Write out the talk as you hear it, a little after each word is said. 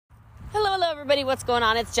Hello everybody, what's going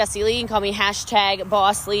on? It's Jessie Lee. You can call me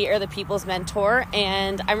 #BossLee or the People's Mentor.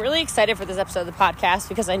 And I'm really excited for this episode of the podcast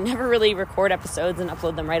because I never really record episodes and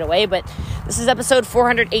upload them right away. But this is episode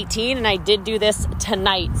 418 and I did do this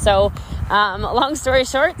tonight. So long story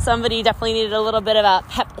short, somebody definitely needed a little bit of a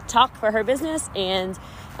pep talk for her business and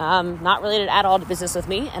not related at all to business with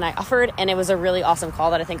me. And I offered, and it was a really awesome call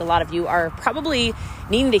that I think a lot of you are probably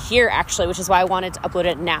needing to hear actually, which is why I wanted to upload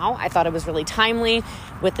it now. I thought it was really timely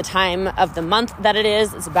with the time of the month that it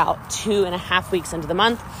is. It's about 2.5 weeks into the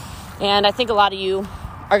month. And I think a lot of you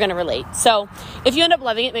are going to relate. So if you end up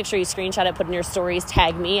loving it, make sure you screenshot it, put in your stories,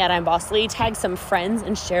 tag me at I'm Boss Lee, tag some friends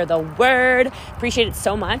and share the word. Appreciate it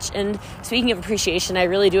so much. And speaking of appreciation, I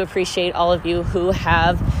really do appreciate all of you who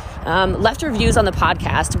have left reviews on the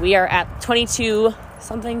podcast. We are at 22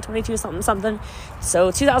 something.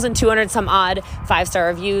 So 2,200 some odd 5-star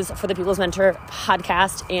reviews for the People's Mentor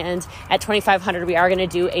podcast. And at 2,500, we are going to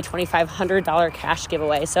do a $2,500 cash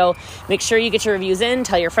giveaway. So make sure you get your reviews in,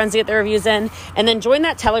 tell your friends to get their reviews in, and then join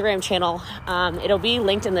that Telegram channel. It'll be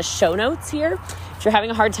linked in the show notes here. If you're having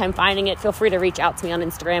a hard time finding it, feel free to reach out to me on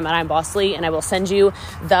Instagram at I'm Boss Lee, and I will send you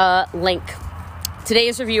the link.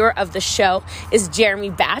 Today's reviewer of the show is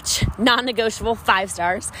Jeremy Batch, non-negotiable 5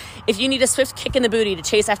 stars. If you need a swift kick in the booty to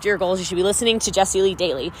chase after your goals, you should be listening to Jessie Lee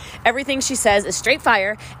daily. Everything she says is straight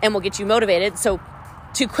fire and will get you motivated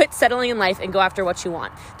to quit settling in life and go after what you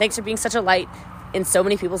want. Thanks for being such a light in so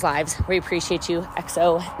many people's lives. We appreciate you,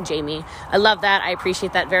 XO Jamie. I love that. I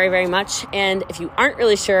appreciate that very, very much. And if you aren't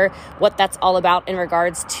really sure what that's all about in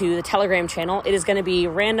regards to the Telegram channel, it is going to be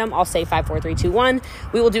random. I'll say 5, 4, 3, 2, 1.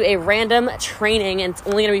 We will do a random training, and it's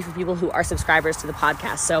only going to be for people who are subscribers to the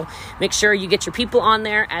podcast. So make sure you get your people on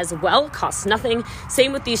there as well. It costs nothing.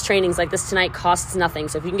 Same with these trainings like this tonight, costs nothing.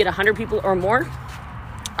 So if you can get 100 people or more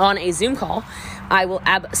on a Zoom call, I will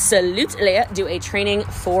absolutely do a training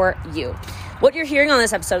for you. What you're hearing on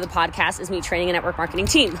this episode of the podcast is me training a network marketing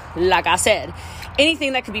team. Like I said,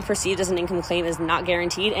 anything that could be perceived as an income claim is not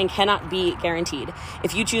guaranteed and cannot be guaranteed.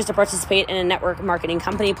 If you choose to participate in a network marketing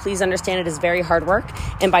company, please understand it is very hard work,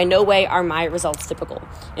 and by no way are my results typical.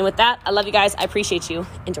 And with that, I love you guys. I appreciate you.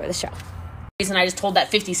 Enjoy the show. And I just told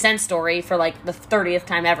that 50-cent story for like the 30th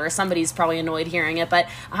time ever. Somebody's probably annoyed hearing it, but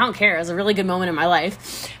I don't care. It was a really good moment in my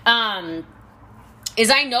life.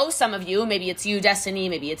 I know some of you, maybe it's you, Destiny,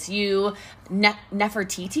 maybe it's you,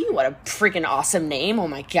 Nefertiti, what a freaking awesome name, oh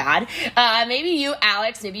my God. Maybe you,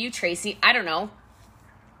 Alex, maybe you, Tracy, I don't know.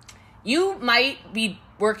 You might be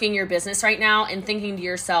working your business right now and thinking to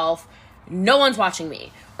yourself, no one's watching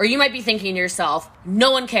me. Or you might be thinking to yourself,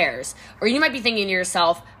 no one cares. Or you might be thinking to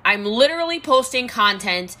yourself, I'm literally posting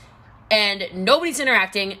content and nobody's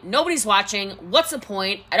interacting, nobody's watching. What's the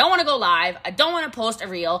point? I don't want to go live. I don't want to post a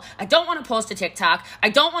reel. I don't want to post a TikTok. I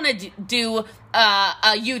don't want to do a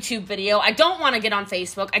YouTube video. I don't want to get on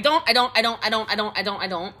Facebook. I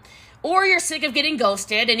don't. Or you're sick of getting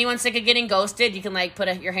ghosted. Anyone sick of getting ghosted? You can like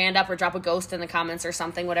put your hand up or drop a ghost in the comments or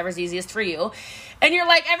something, whatever's easiest for you. And you're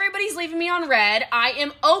like, everybody's leaving me on red. I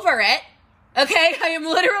am over it. Okay? I am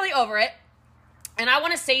literally over it. And I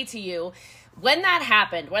want to say to you, when that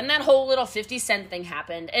happened, when that whole little 50-cent thing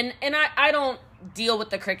happened, and I don't deal with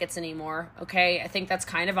the crickets anymore, okay? I think that's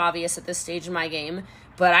kind of obvious at this stage in my game,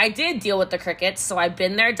 but I did deal with the crickets, so I've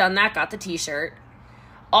been there, done that, got the t-shirt.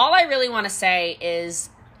 All I really want to say is,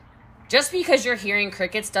 just because you're hearing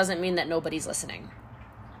crickets doesn't mean that nobody's listening,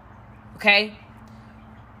 okay?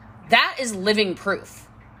 That is living proof.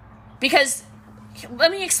 Because,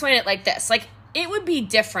 let me explain it like this. Like, it would be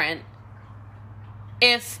different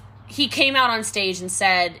if he came out on stage and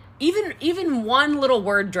said, even one little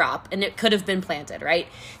word drop, and it could have been planted, right?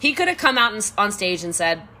 He could have come out on stage and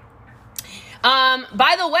said,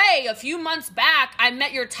 by the way, a few months back, I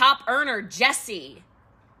met your top earner, Jessie,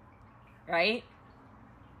 right?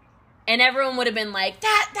 And everyone would have been like,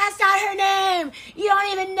 that's not her name. You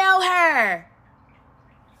don't even know her.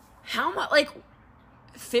 How much, like,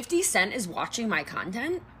 50 Cent is watching my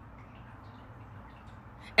content?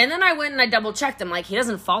 And then I went and I double checked him, like, he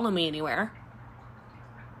doesn't follow me anywhere,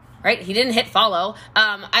 right? He didn't hit follow.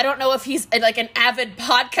 I don't know if he's like an avid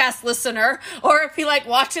podcast listener or if he like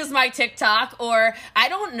watches my TikTok, or I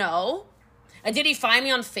don't know. Did he find me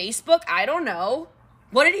on Facebook? I don't know.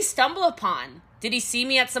 What did he stumble upon? Did he see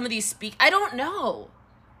me at some of these I don't know.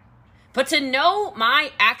 But to know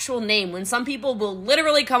my actual name, when some people will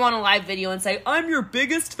literally come on a live video and say, I'm your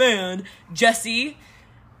biggest fan, Jessie.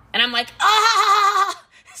 And I'm like,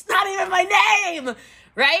 it's not even my name,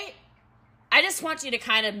 right? I just want you to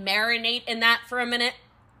kind of marinate in that for a minute.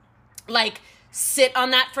 Like, sit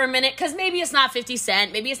on that for a minute, because maybe it's not 50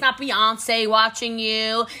 Cent, maybe it's not Beyonce watching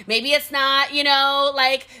you, maybe it's not,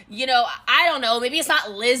 I don't know, maybe it's not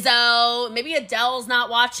Lizzo, maybe Adele's not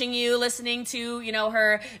watching you, listening to,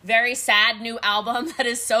 her very sad new album that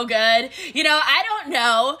is so good, I don't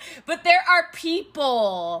know, but there are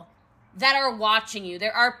people that are watching you,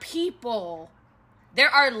 there are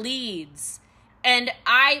leads. And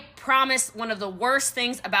I promise one of the worst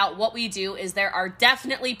things about what we do is there are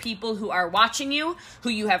definitely people who are watching you, who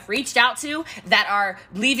you have reached out to, that are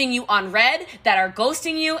leaving you on red, that are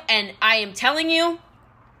ghosting you. And I am telling you,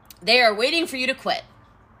 they are waiting for you to quit.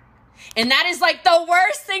 And that is like the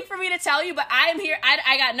worst thing for me to tell you, but I am here.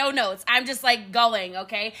 I got no notes. I'm just like going,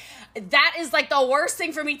 okay? That is like the worst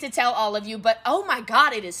thing for me to tell all of you, but oh my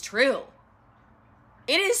God, it is true.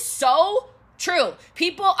 It is so true.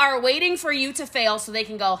 People are waiting for you to fail so they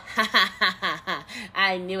can go, ha ha ha ha ha.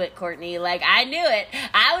 I knew it, Courtney. Like, I knew it.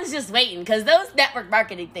 I was just waiting, because those network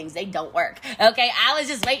marketing things, they don't work. Okay, I was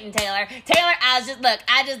just waiting, Taylor.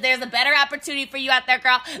 There's a better opportunity for you out there,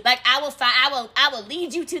 girl. Like, I will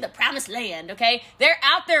lead you to the promised land. Okay, they're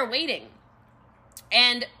out there waiting,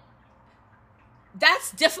 and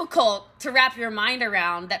that's difficult to wrap your mind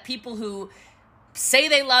around. That people who say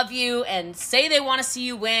they love you and say they want to see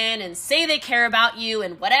you win and say they care about you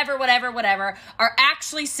and whatever, are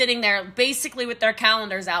actually sitting there basically with their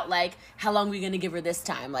calendars out like, how long are we going to give her this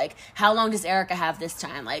time? Like, how long does Erica have this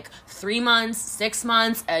time? Like 3 months, 6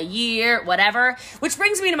 months, a year, whatever. Which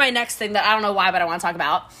brings me to my next thing that I don't know why, but I want to talk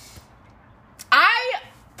about. I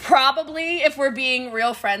probably, if we're being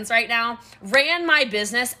real friends right now, ran my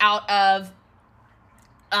business out of,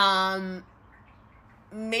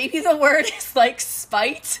 maybe the word is like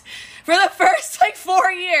spite, for the first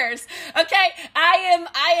 4 years. Okay, I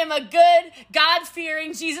am a good,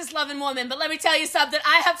 God-fearing, Jesus-loving woman, but let me tell you something,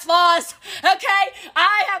 I have flaws. Okay,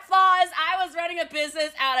 I have flaws. I was running a business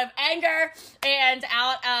out of anger and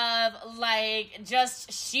out of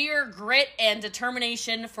just sheer grit and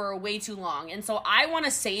determination for way too long. And so I want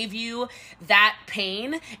to save you that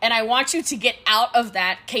pain, and I want you to get out of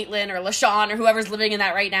that, Caitlin or LaShawn or whoever's living in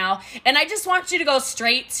that right now. And I just want you to go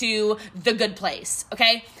straight to the good place.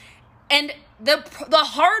 Okay. And the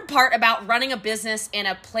hard part about running a business in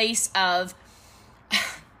a place of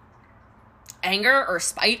anger or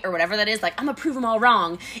spite or whatever that is, like, I'm gonna prove them all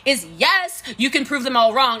wrong, is yes, you can prove them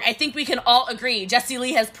all wrong. I think we can all agree Jessie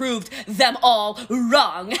Lee has proved them all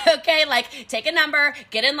wrong. Okay, like, take a number,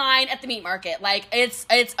 get in line at the meat market. Like, it's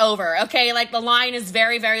over. Okay, like, the line is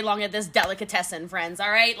very, very long at this delicatessen, friends.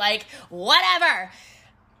 All right, like, whatever.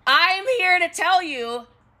 I'm here to tell you,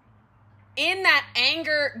 in that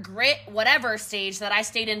anger, grit, whatever stage that I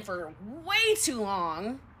stayed in for way too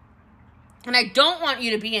long, and I don't want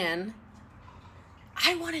you to be in,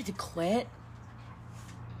 I wanted to quit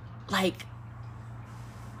like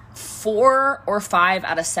 4 or 5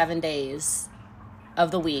 out of 7 days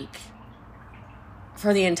of the week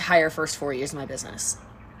for the entire first 4 years of my business.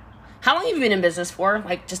 How long have you been in business for?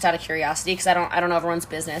 Like, just out of curiosity, because I don't know everyone's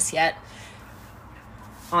business yet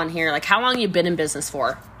on here. Like, how long have you been in business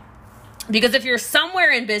for? Because if you're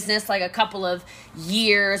somewhere in business, like a couple of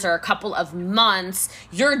years or a couple of months,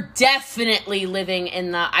 you're definitely living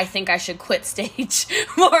in the I think I should quit stage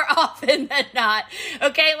more often than not.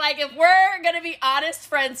 Okay, like, if we're going to be honest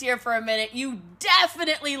friends here for a minute, you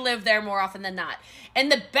definitely live there more often than not.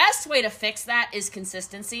 And the best way to fix that is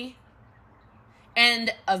consistency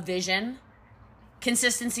and a vision.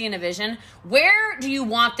 Consistency and a vision. Where do you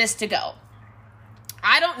want this to go?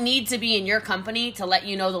 I don't need to be in your company to let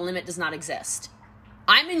you know the limit does not exist.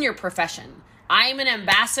 I'm in your profession. I'm an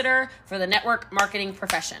ambassador for the network marketing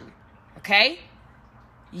profession. Okay?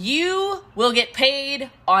 You will get paid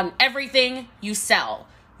on everything you sell.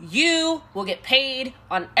 You will get paid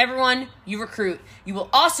on everyone you recruit. You will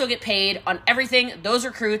also get paid on everything those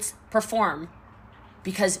recruits perform,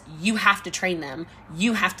 because you have to train them.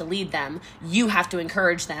 You have to lead them. You have to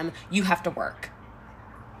encourage them. You have to work.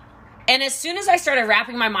 And as soon as I started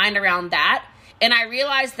wrapping my mind around that, and I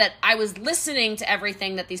realized that I was listening to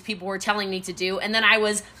everything that these people were telling me to do, and then I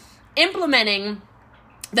was implementing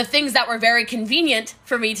the things that were very convenient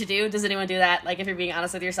for me to do. Does anyone do that? Like, if you're being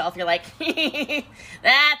honest with yourself, you're like,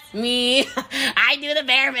 that's me. I do the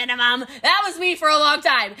bare minimum. That was me for a long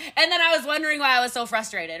time. And then I was wondering why I was so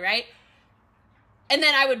frustrated, right? And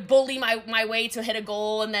then I would bully my way to hit a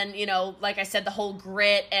goal. And then, like I said, the whole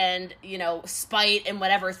grit and, spite and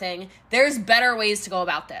whatever thing. There's better ways to go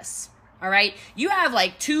about this. All right. You have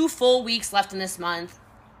like 2 full weeks left in this month.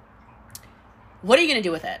 What are you going to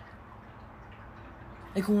do with it?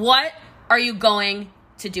 Like, what are you going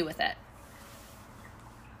to do with it?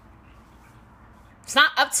 It's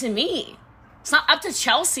not up to me. It's not up to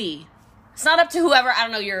Chelsea. It's not up to whoever, I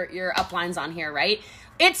don't know, your uplines on here, right?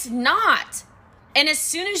 It's not. And as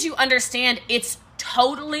soon as you understand it's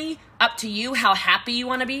totally up to you how happy you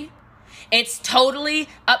want to be, it's totally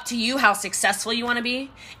up to you how successful you want to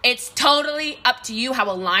be, it's totally up to you how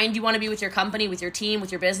aligned you want to be with your company, with your team,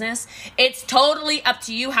 with your business, it's totally up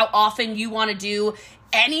to you how often you want to do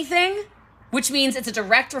anything, which means it's a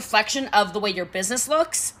direct reflection of the way your business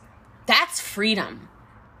looks. That's freedom.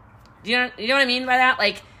 You know what I mean by that?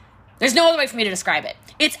 Like, there's no other way for me to describe it.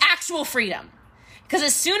 It's actual freedom. Because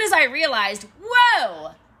as soon as I realized,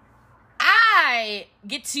 whoa, I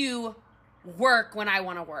get to work when I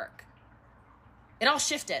want to work, it all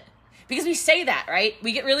shifted. Because we say that, right?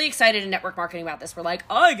 We get really excited in network marketing about this. We're like,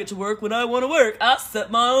 I get to work when I want to work. I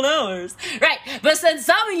set my own hours. Right. But then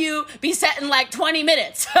some of you be setting like 20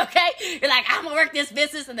 minutes, okay? You're like, I'm going to work this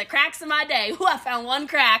business in the cracks of my day. Ooh, I found one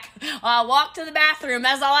crack. I'll walk to the bathroom.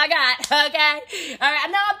 That's all I got, okay? All right.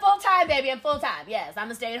 No, I'm full-time, baby. I'm full-time. Yes,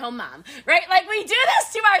 I'm a stay-at-home mom, right? Like, we do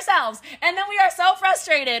this to ourselves. And then we are so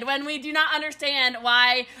frustrated when we do not understand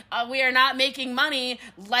why we are not making money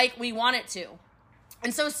like we want it to.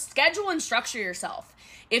 And so schedule and structure yourself.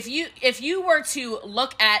 If you were to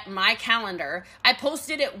look at my calendar, I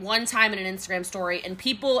posted it one time in an Instagram story and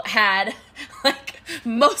people had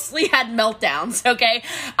mostly had meltdowns, okay?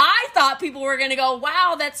 I thought people were going to go,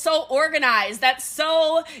 wow, that's so organized. That's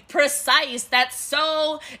so precise. That's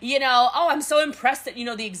so, oh, I'm so impressed that,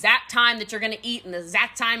 the exact time that you're going to eat and the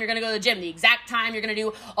exact time you're going to go to the gym, the exact time you're going to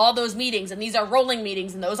do all those meetings. And these are rolling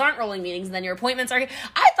meetings and those aren't rolling meetings. And then your appointments are,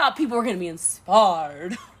 I thought people were going to be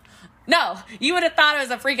inspired. No, you would have thought it was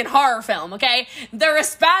a freaking horror film, okay? The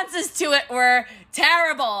responses to it were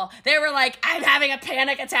terrible. They were like, I'm having a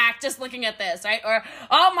panic attack just looking at this, right? Or,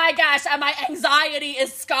 oh my gosh, my anxiety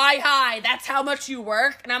is sky high. That's how much you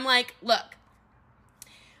work. And I'm like, look,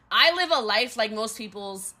 I live a life like most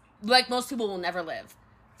people will never live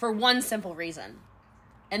for one simple reason.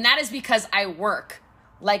 And that is because I work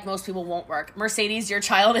like most people won't work. Mercedes, your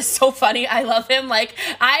child is so funny. I love him. I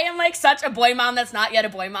am such a boy mom that's not yet a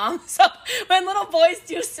boy mom. So when little boys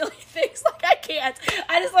do silly things, I can't.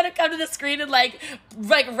 I just want to come to the screen and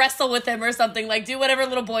wrestle with him or something. Do whatever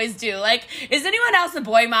little boys do. Is anyone else a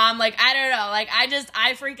boy mom? I don't know.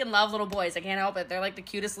 I freaking love little boys. I can't help it. They're the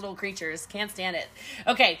cutest little creatures. Can't stand it.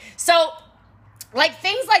 Okay. So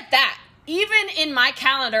things like that. Even in my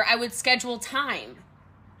calendar, I would schedule time.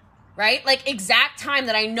 Right? Exact time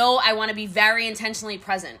that I know I want to be very intentionally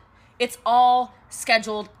present. It's all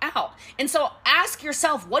scheduled out. And so ask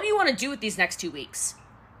yourself, what do you want to do with these next 2 weeks?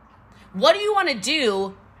 What do you want to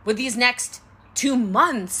do with these next 2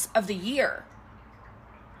 months of the year?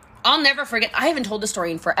 I'll never forget. I haven't told the story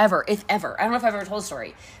in forever, if ever. I don't know if I've ever told the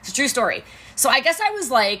story. It's a true story. So I guess I was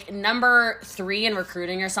number 3 in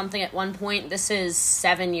recruiting or something at one point. This is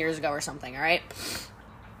 7 years ago or something. All right.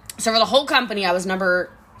 So for the whole company, I was number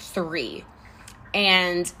 3,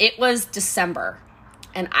 and it was December,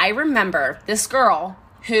 and I remember this girl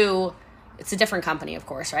who, it's a different company, of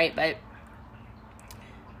course, right? But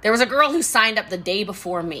there was a girl who signed up the day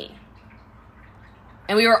before me,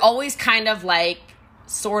 and we were always kind of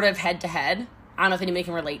sort of head to head. I don't know if anybody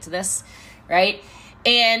can relate to this, right?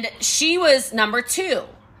 And she was number 2.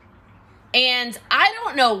 And I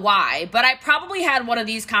don't know why, but I probably had one of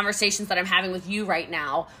these conversations that I'm having with you right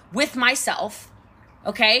now with myself.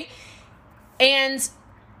 Okay? And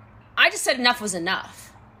I just said enough was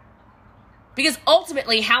enough. Because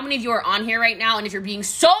ultimately, how many of you are on here right now, and if you're being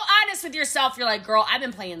so honest with yourself, you're like, girl, I've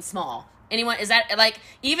been playing small. Anyone, is that,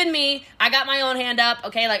 even me, I got my own hand up,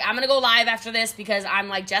 okay? I'm going to go live after this because I'm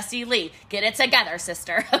like, Jessie Lee, get it together,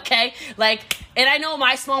 sister, okay? And I know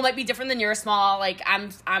my small might be different than your small.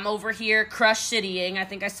 I'm over here crush citying. I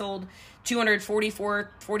think I sold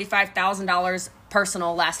 $45,000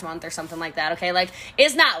 personal last month or something like that, okay?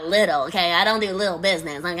 It's not little, okay? I don't do little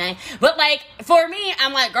business, okay? But for me,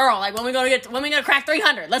 I'm like, girl, when we gonna crack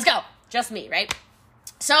 300? Let's go. Just me, right?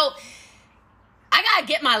 So I gotta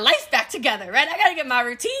get my life back together, right? I gotta get my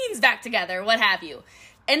routines back together, what have you.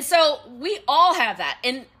 And so we all have that.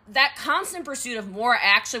 And that constant pursuit of more, I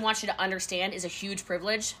actually want you to understand, is a huge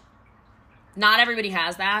privilege. Not everybody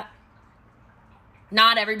has that.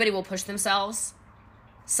 Not everybody will push themselves.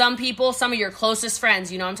 Some people, some of your closest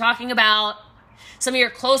friends, you know what I'm talking about. Some of your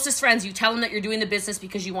closest friends, you tell them that you're doing the business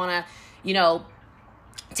because you want to,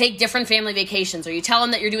 take different family vacations, or you tell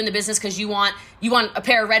them that you're doing the business because you want a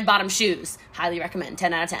pair of red bottom shoes. Highly recommend,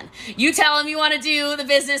 10 out of 10. You tell them you want to do the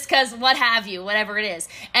business because what have you, whatever it is.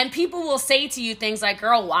 And people will say to you things like,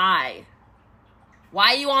 girl, why?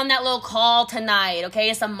 Why are you on that little call tonight? Okay,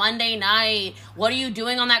 it's a Monday night. What are you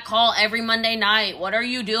doing on that call every Monday night? What are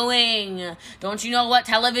you doing? Don't you know what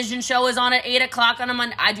television show is on at 8 o'clock on a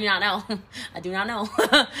Monday? I do not know. I do not know.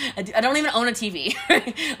 I don't even own a TV.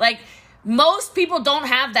 Like, most people don't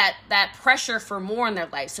have that pressure for more in their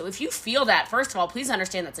life. So if you feel that, first of all, please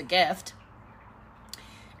understand that's a gift.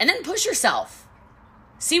 And then push yourself.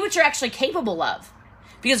 See what you're actually capable of.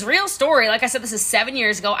 Because real story, like I said, this is 7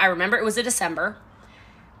 years ago. I remember it was in December.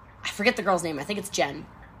 I forget the girl's name. I think it's Jen.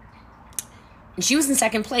 And she was in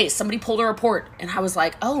second place. Somebody pulled a report. And I was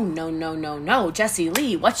like, oh, no. Jessie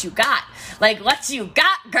Lee, what you got? Like, what you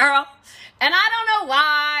got, girl? And I don't know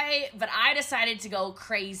why, but I decided to go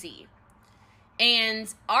crazy.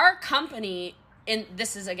 And our company, and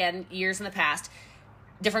this is, again, years in the past,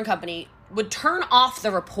 different company, would turn off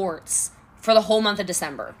the reports for the whole month of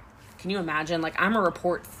December. Can you imagine? Like, I'm a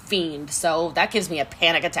report fiend, so that gives me a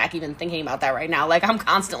panic attack even thinking about that right now. Like, I'm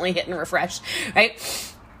constantly hitting refresh,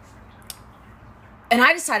 right? And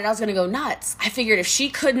I decided I was going to go nuts. I figured if she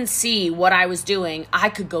couldn't see what I was doing, I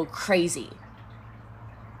could go crazy.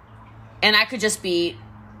 And I could just be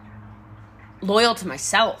loyal to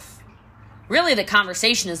myself. Really, the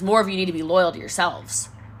conversation is more of you need to be loyal to yourselves.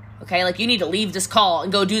 Okay, like you need to leave this call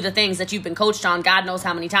and go do the things that you've been coached on God knows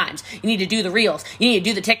how many times. You need to do the reels. You need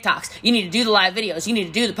to do the TikToks. You need to do the live videos. You need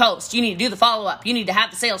to do the posts. You need to do the follow-up. You need to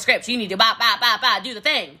have the sales scripts. You need to do the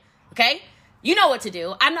thing. Okay? You know what to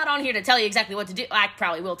do. I'm not on here to tell you exactly what to do. I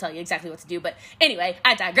probably will tell you exactly what to do, but anyway,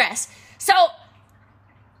 I digress. So,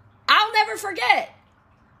 I'll never forget.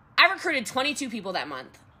 I recruited 22 people that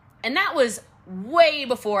month. And that was way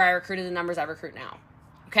before I recruited the numbers I recruit now.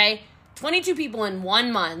 Okay? 22 people in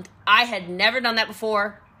 1 month. I had never done that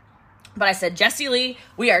before. But I said, Jessie Lee,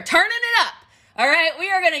 we are turning it up. All right?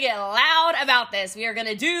 We are going to get loud about this. We are going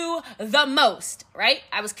to do the most. Right?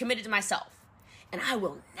 I was committed to myself. And I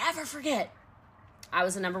will never forget, I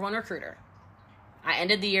was the number one recruiter. I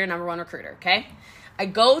ended the year number one recruiter. Okay? I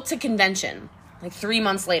go to convention like 3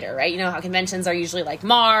 months later, right? You know how conventions are usually like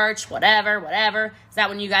March, whatever. Is that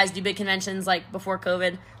when you guys do big conventions like before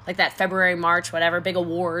COVID? Like that February, March, whatever, big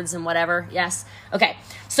awards and whatever. Yes. Okay.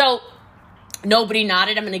 So nobody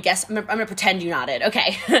nodded. I'm going to pretend you nodded.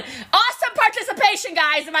 Okay. Awesome participation,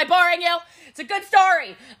 guys. Am I boring you? It's a good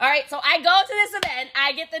story. All right. So I go to this event.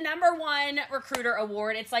 I get the number one recruiter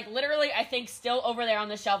award. It's like literally, I think, still over there on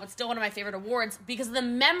the shelf. It's still one of my favorite awards because of the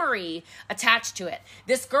memory attached to it.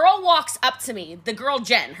 This girl walks up to me. The girl,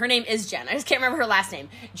 Jen. Her name is Jen. I just can't remember her last name.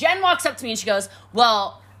 Jen walks up to me and she goes,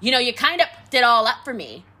 well, you know, you kind of did all up for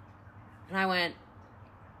me. And I went,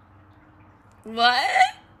 what?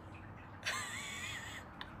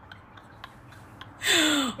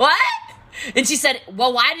 What? And she said,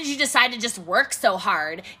 well, why did you decide to just work so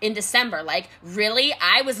hard in December? Like, really?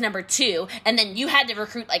 I was number 2, and then you had to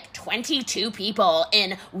recruit like 22 people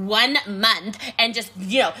in 1 month and just,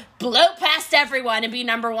 you know, blow past everyone and be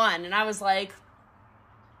number 1. And I was like,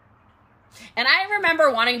 and I remember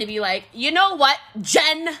wanting to be like, you know what,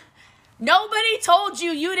 Jen? Nobody told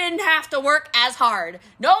you you didn't have to work as hard.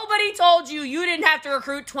 Nobody told you you didn't have to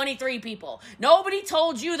recruit 23 people. Nobody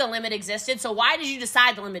told you the limit existed, so why did you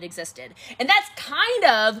decide the limit existed? And that's kind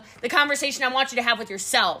of the conversation I want you to have with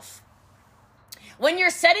yourself. When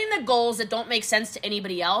you're setting the goals that don't make sense to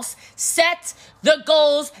anybody else, set the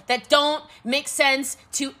goals that don't make sense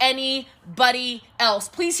to anybody else.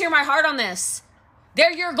 Please hear my heart on this.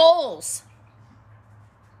 They're your goals.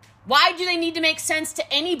 Why do they need to make sense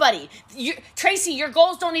to anybody? Tracy, your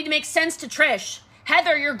goals don't need to make sense to Trish.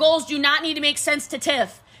 Heather, your goals do not need to make sense to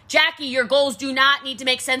Tiff. Jackie, your goals do not need to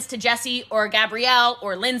make sense to Jessie or Gabrielle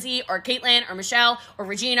or Lindsay or Caitlin or Michelle or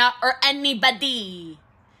Regina or anybody.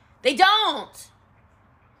 They don't.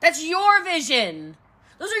 That's your vision.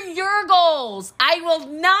 Those are your goals. I will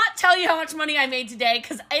not tell you how much money I made today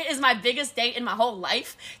because it is my biggest day in my whole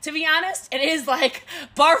life, to be honest. It is like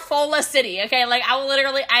Barfola City, okay? Like I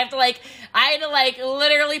had to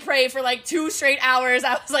literally pray for like 2 straight hours.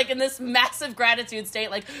 I was like in this massive gratitude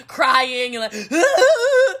state, like crying and like,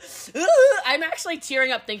 I'm actually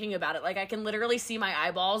tearing up thinking about it. Like I can literally see my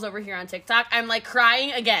eyeballs over here on TikTok. I'm like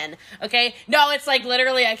crying again, okay? No, it's like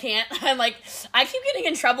literally I can't. I'm like, I keep getting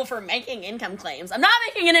in trouble for making income claims. I'm not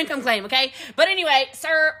making an income claim, okay? But anyway,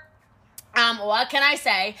 sir, what can I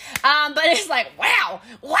say? But it's like, wow,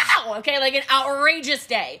 okay, like an outrageous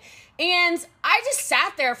day. And I just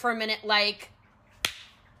sat there for a minute like,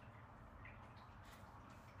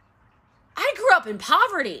 I grew up in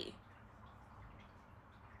poverty.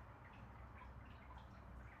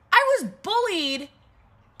 I was bullied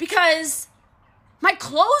because my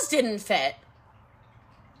clothes didn't fit.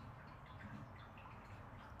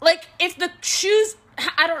 Like, if the shoes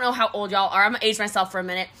I don't know how old y'all are. I'm going to age myself for a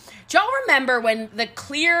minute. Do y'all remember when the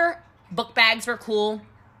clear book bags were cool?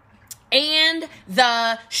 And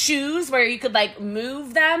the shoes where you could, like,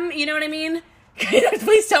 move them, you know what I mean?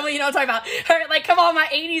 Please tell me you know what I'm talking about. Like, come on, my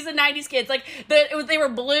 80s and 90s kids. Like, they were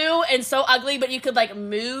blue and so ugly, but you could, like,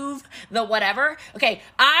 move the whatever. Okay,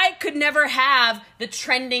 I could never have the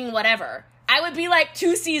trending whatever. I would be, like,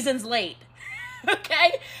 2 seasons late.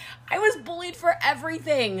 Okay? I was bullied for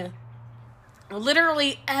everything.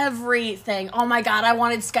 Literally everything. Oh my God, I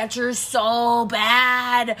wanted Skechers so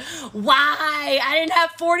bad. Why? I didn't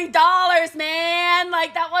have $40, man.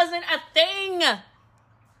 Like, that wasn't a thing.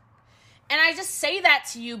 And I just say that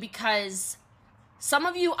to you because some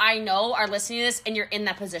of you I know are listening to this and you're in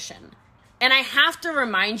that position. And I have to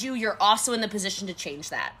remind you, you're also in the position to change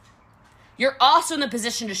that. You're also in the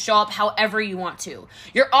position to show up however you want to.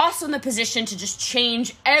 You're also in the position to just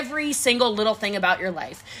change every single little thing about your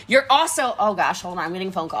life. You're also, oh gosh, hold on, I'm getting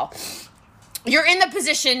a phone call. You're in the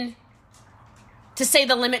position to say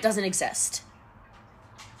the limit doesn't exist.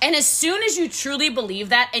 And as soon as you truly believe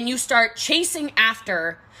that and you start chasing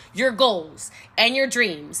after your goals and your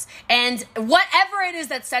dreams and whatever it is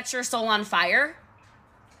that sets your soul on fire,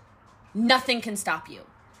 nothing can stop you.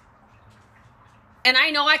 And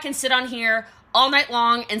I know I can sit on here all night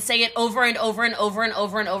long and say it over and over and over and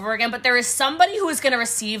over and over again, but there is somebody who is going to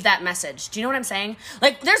receive that message. Do you know what I'm saying?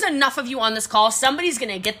 Like, there's enough of you on this call. Somebody's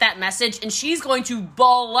going to get that message, and she's going to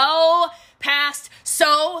blow past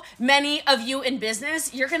so many of you in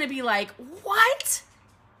business. You're going to be like, what?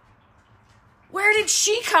 Where did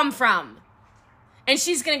she come from? And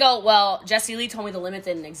she's going to go, well, Jessie Lee told me the limit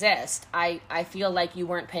didn't exist. I feel like you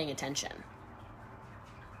weren't paying attention.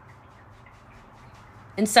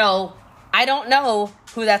 And so I don't know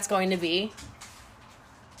who that's going to be,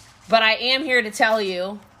 but I am here to tell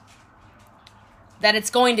you that it's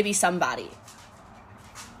going to be somebody.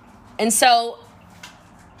 And so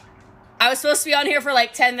I was supposed to be on here for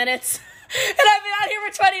like 10 minutes, and I've been out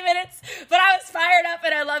here for 20 minutes, but I was fired up,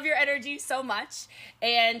 and I love your energy so much.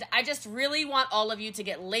 And I just really want all of you to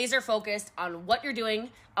get laser focused on what you're doing.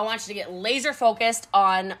 I want you to get laser focused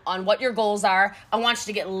on what your goals are. I want you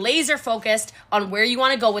to get laser focused on where you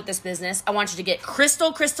want to go with this business. I want you to get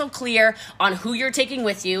crystal clear on who you're taking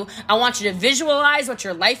with you. I want you to visualize what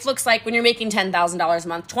your life looks like when you're making $10,000 a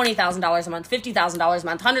month, $20,000 a month, $50,000 a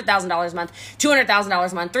month, $100,000 a month,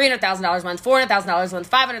 $200,000 a month, $300,000 a month, $400,000 a month,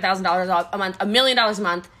 $500,000 a month, $1 million a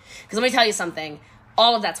month. Because let me tell you something,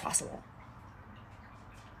 all of that's possible.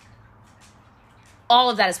 All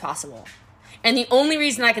of that is possible. And the only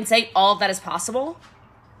reason I can say all of that is possible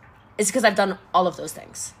is because I've done all of those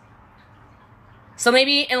things. So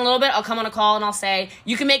maybe in a little bit, I'll come on a call and I'll say,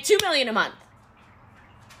 you can make $2 million a month.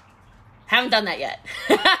 Haven't done that yet.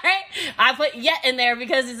 Right? I put yet in there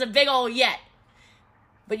because it's a big old yet.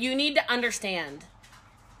 But you need to understand,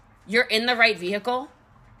 you're in the right vehicle.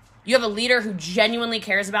 You have a leader who genuinely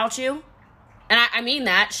cares about you. And I mean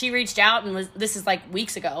that. She reached out and this is like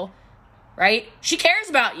weeks ago. Right? She cares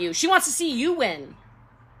about you. She wants to see you win.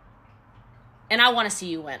 And I want to see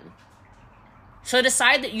you win. So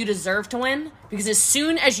decide that you deserve to win, because as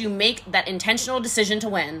soon as you make that intentional decision to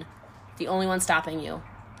win, the only one stopping you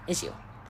is you.